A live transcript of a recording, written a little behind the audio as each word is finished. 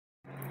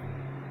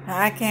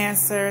Hi,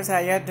 Cancers. How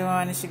y'all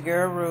doing? It's your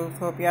girl Ruth.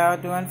 Hope y'all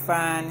doing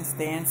fine and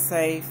staying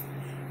safe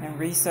and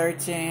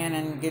researching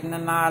and getting the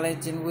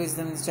knowledge and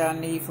wisdom that y'all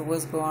need for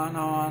what's going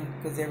on,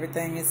 because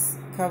everything is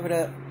covered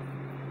up.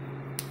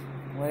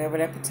 Whatever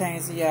that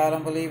pertains to y'all,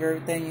 don't believe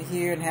everything you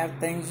hear and have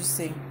things you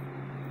see.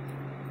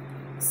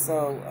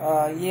 So,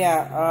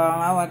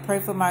 I want to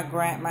pray for my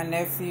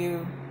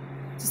nephew.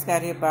 Just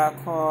got hit by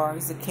a car.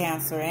 He's a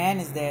cancer,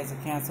 and his dad's a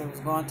cancer. He was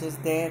going to his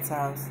dad's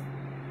house.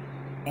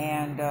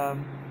 And,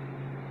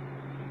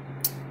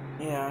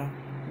 he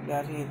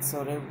got hit.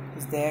 So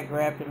his dad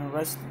grabbed him and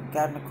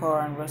got in the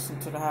car and rushed him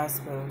to the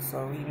hospital.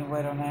 So he didn't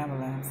wait on the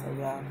ambulance. So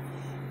y'all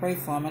pray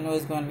for him. I know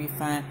he's going to be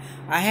fine.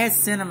 I had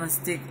cinnamon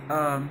stick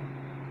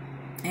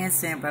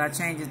incense, but I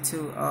changed it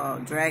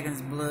to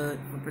dragon's blood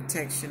for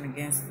protection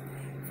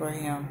for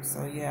him.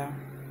 So yeah,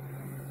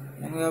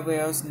 and whoever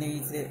else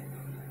needs it.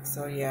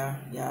 So yeah,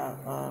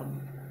 y'all.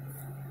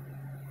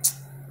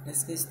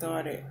 Let's get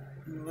started.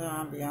 A little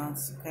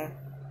ambiance, okay?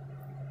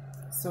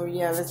 So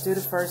yeah, let's do the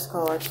first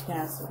card,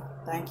 Cancer.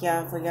 Thank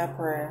y'all for your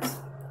prayers.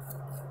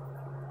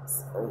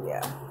 So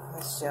yeah,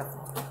 let's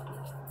shuffle.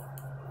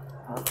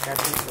 Oh, got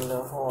these a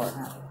little hard,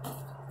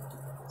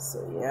 huh?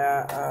 So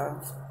yeah,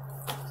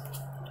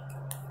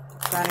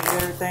 trying to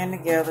get everything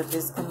together.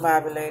 Just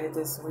combobulated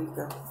this week.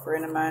 A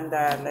friend of mine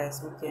died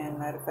last weekend.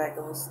 Matter of fact,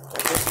 I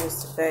guess it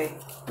was today.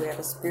 We had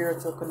a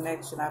spiritual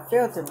connection. I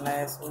felt him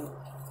last week,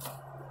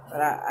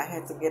 but I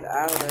had to get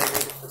out of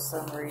it for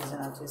some reason.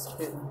 I just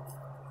couldn't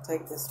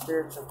take the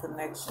spiritual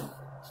connection.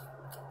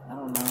 I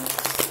don't know.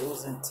 It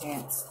was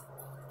intense.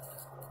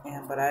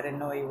 But I didn't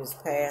know he was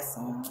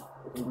passing.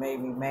 He made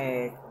me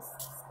mad. I'm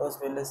supposed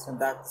to be listening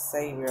to Dr.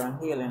 Savior on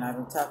healing. I've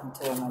been talking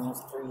to him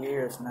almost 3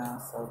 years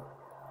now. So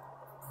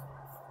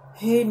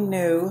he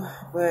knew,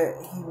 but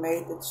he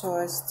made the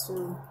choice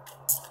to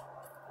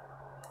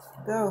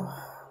go.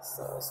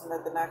 So there's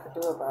nothing I could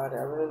do about it.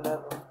 I really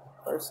love him.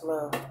 First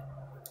love.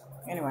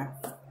 Anyway.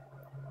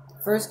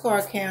 First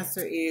card,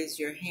 Cancer, is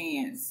your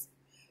hands.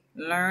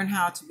 Learn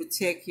how to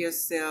protect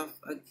yourself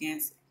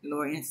against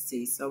lower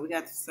entities. So we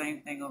got the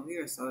same thing over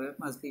here. So that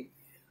must be,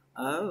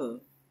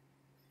 oh,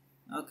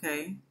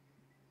 okay.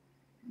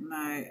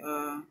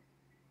 My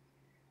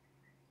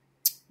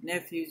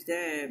nephew's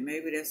dad,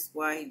 maybe that's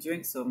why he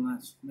drinks so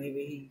much.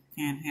 Maybe he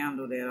can't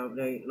handle that over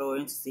there, lower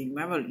entity.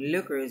 Remember,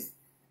 liquor is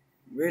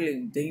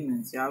really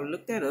demons. Y'all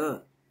look that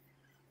up.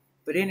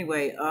 But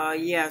anyway,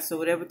 so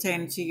whatever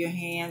pertaining to your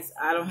hands,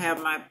 I don't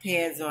have my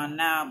pads on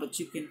now, but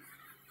you can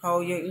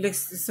hold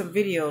there's some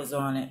videos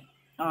on it,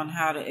 on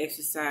how to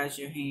exercise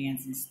your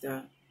hands and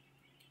stuff.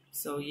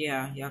 So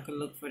yeah, y'all can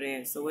look for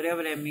that. So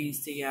whatever that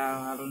means to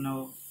y'all, I don't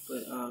know.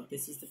 But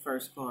this is the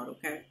first card,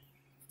 okay?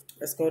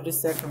 Let's go to the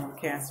second one,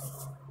 Cancer.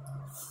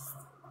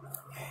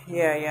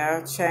 Yeah,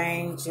 y'all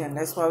change, and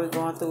that's why we're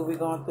going through what we're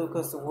going through,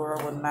 because the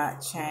world will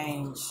not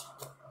change.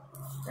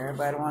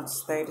 Everybody wants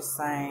to stay the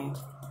same.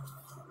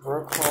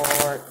 Work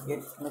hard, get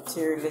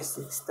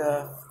materialistic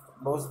stuff,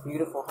 most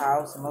beautiful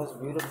house, most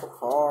beautiful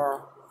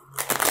car,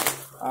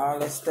 all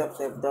that stuff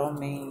that don't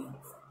mean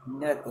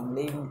nothing.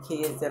 Leaving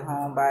kids at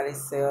home by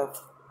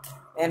themselves.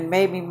 And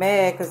made me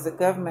mad because the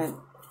government,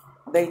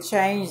 they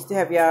changed.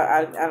 Have y'all,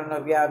 I don't know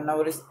if y'all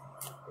noticed.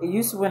 It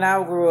used to, when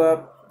I grew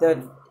up,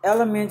 the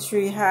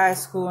elementary, high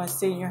school, and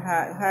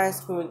high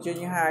school,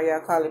 junior high, y'all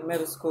call it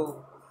middle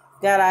school,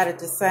 got out at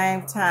the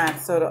same time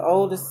so the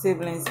older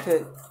siblings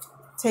could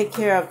take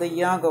care of the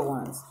younger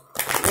ones.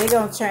 They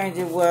gonna change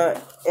it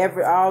where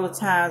all the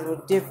times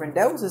were different.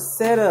 That was a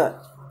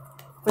setup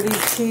for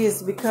these kids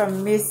to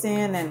become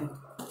missing, and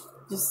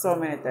just so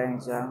many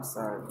things, y'all. I'm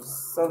sorry.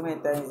 Just so many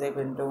things they've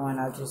been doing.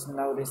 I just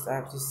noticed.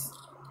 I'm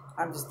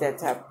just that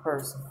type of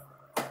person.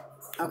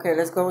 Okay,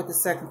 let's go with the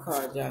second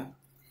card, y'all.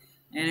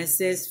 And it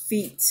says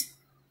feet.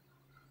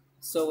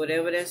 So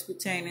whatever that's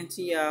pertaining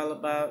to y'all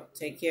about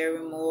take care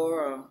of it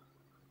more, or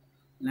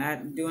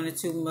not doing it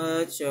too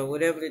much, or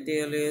whatever the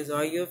deal is,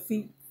 are you a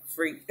feet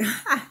freak?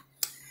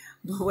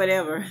 But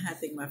whatever. I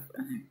think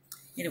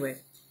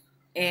anyway.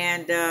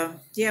 And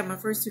my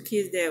first 2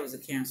 kids' dad was a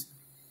cancer.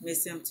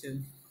 Miss him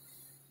too.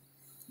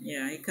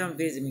 Yeah, he come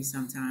visit me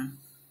sometime.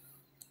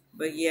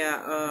 But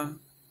yeah,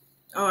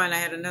 and I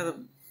had another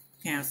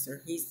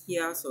cancer. He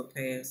also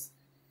passed.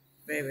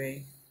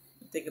 Baby,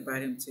 I think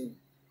about him too.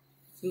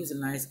 He was a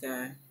nice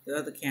guy. The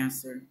other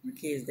cancer, my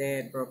kid's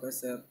dad broke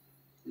us up.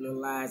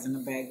 Little lies in the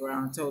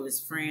background. Told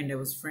his friend that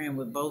was friend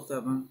with both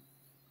of them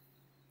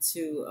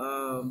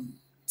to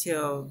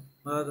tell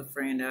my other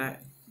friend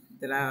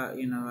we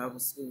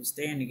were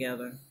staying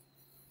together.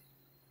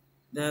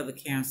 The other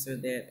cancer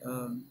that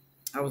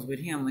I was with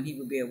him when he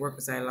would be at work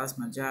because I lost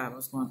my job. I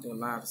was going through a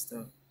lot of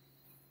stuff,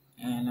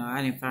 and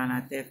I didn't find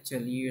out that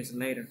till years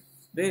later.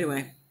 But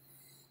anyway,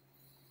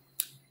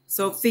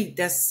 so feet.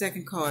 That's the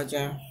second card,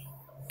 y'all.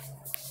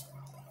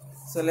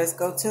 So let's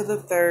go to the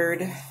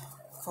third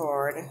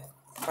card.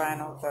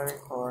 Final third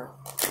card.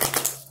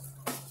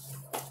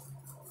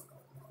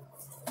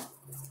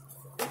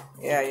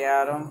 Yeah,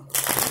 y'all don't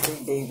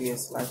be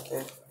devious like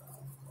that.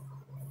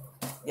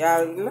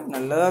 Y'all learn to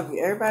love.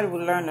 Everybody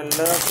would learn to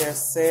love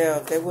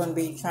themselves. They wouldn't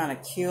be trying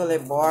to kill their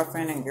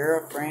boyfriend and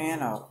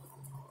girlfriend or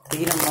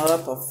beat them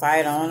up or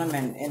fight on them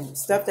and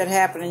stuff that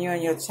happened to you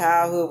in your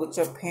childhood with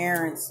your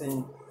parents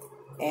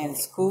and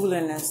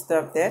schooling and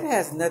stuff. That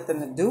has nothing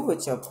to do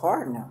with your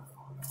partner.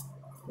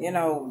 You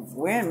know,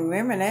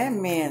 women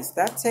and men,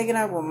 stop taking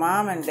out what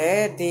mom and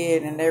dad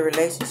did in their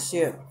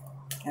relationship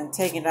and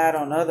taking it out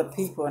on other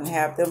people and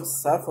have them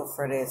suffer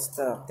for that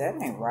stuff.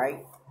 That ain't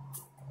right.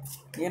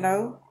 You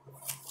know?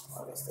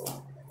 Oh, that's the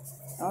one.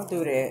 Don't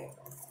do that.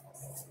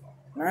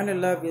 Learn to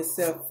love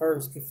yourself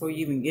first before you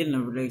even get in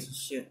a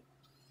relationship.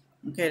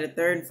 Okay, the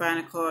third and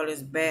final card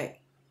is back.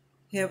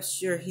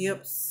 Helps your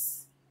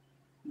hips,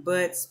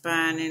 butt,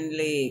 spine, and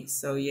legs.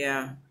 So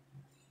yeah,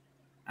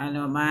 I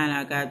know mine.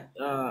 I got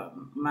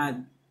my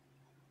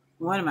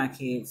one of my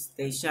kids.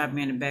 They shot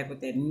me in the back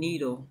with that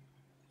needle,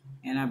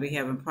 and I be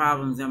having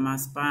problems in my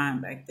spine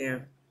back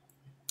there.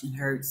 It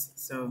hurts.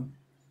 So,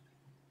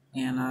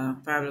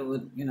 and probably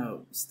would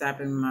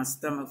stopping my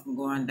stomach from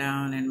going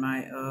down and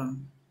my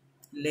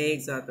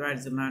legs,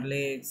 arthritis in my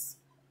legs.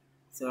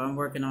 So I'm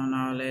working on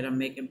all that. I'm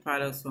making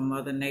products from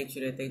Mother Nature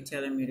that they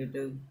telling me to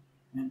do.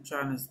 I'm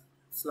trying to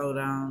slow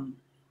down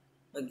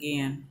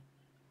again,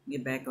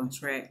 get back on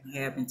track. I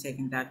have been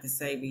taking Dr.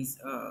 Sabi's,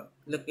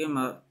 look him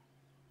up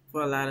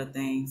for a lot of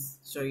things.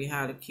 Show you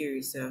how to cure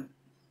yourself.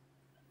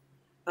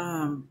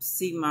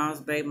 Sea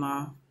moss, bay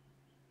moss.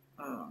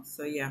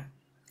 So yeah.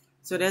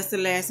 So that's the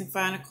last and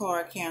final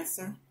card,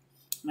 Cancer.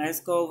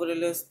 Let's go over the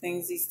little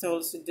things he's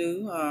told us to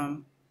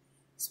do.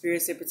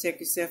 Spirit said protect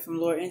yourself from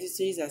lower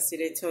entities. I see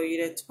they told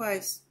you that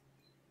twice.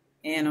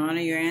 And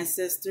honor your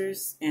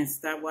ancestors and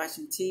stop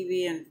watching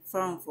TV and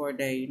phone for a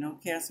day. You know,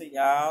 Cancer,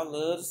 y'all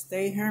love to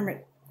stay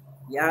hermit.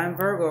 Y'all and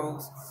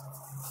Virgos.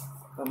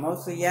 But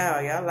mostly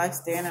y'all like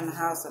staying in the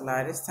house a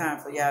lot. It's time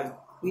for y'all.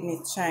 We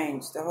need to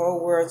change. The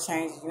whole world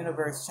changes. The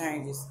universe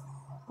changes.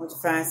 We need to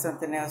find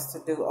something else to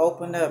do.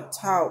 Open up,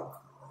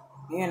 talk,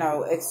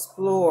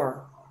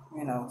 explore,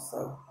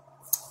 so.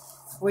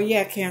 Well,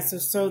 yeah, Cancer.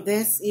 So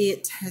that's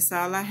it. That's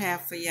all I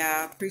have for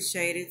y'all.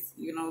 Appreciate it.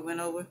 Went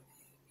over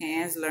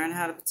hands, learn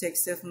how to protect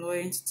yourself from lower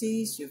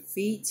entities. Your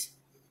feet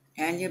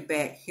and your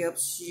back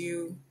helps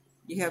you.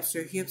 It helps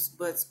your hips,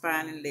 butt,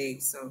 spine, and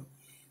legs. So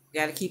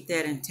you got to keep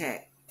that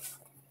intact.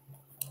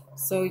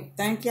 So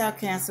thank y'all,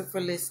 Cancer,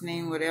 for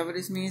listening. Whatever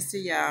this means to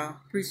y'all,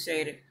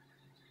 appreciate it.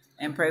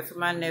 And pray for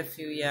my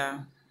nephew,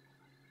 y'all.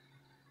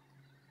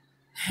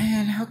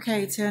 And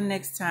okay, till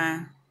next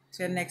time.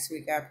 Till next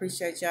week. I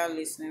appreciate y'all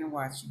listening and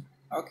watching.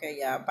 Okay,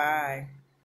 y'all. Bye.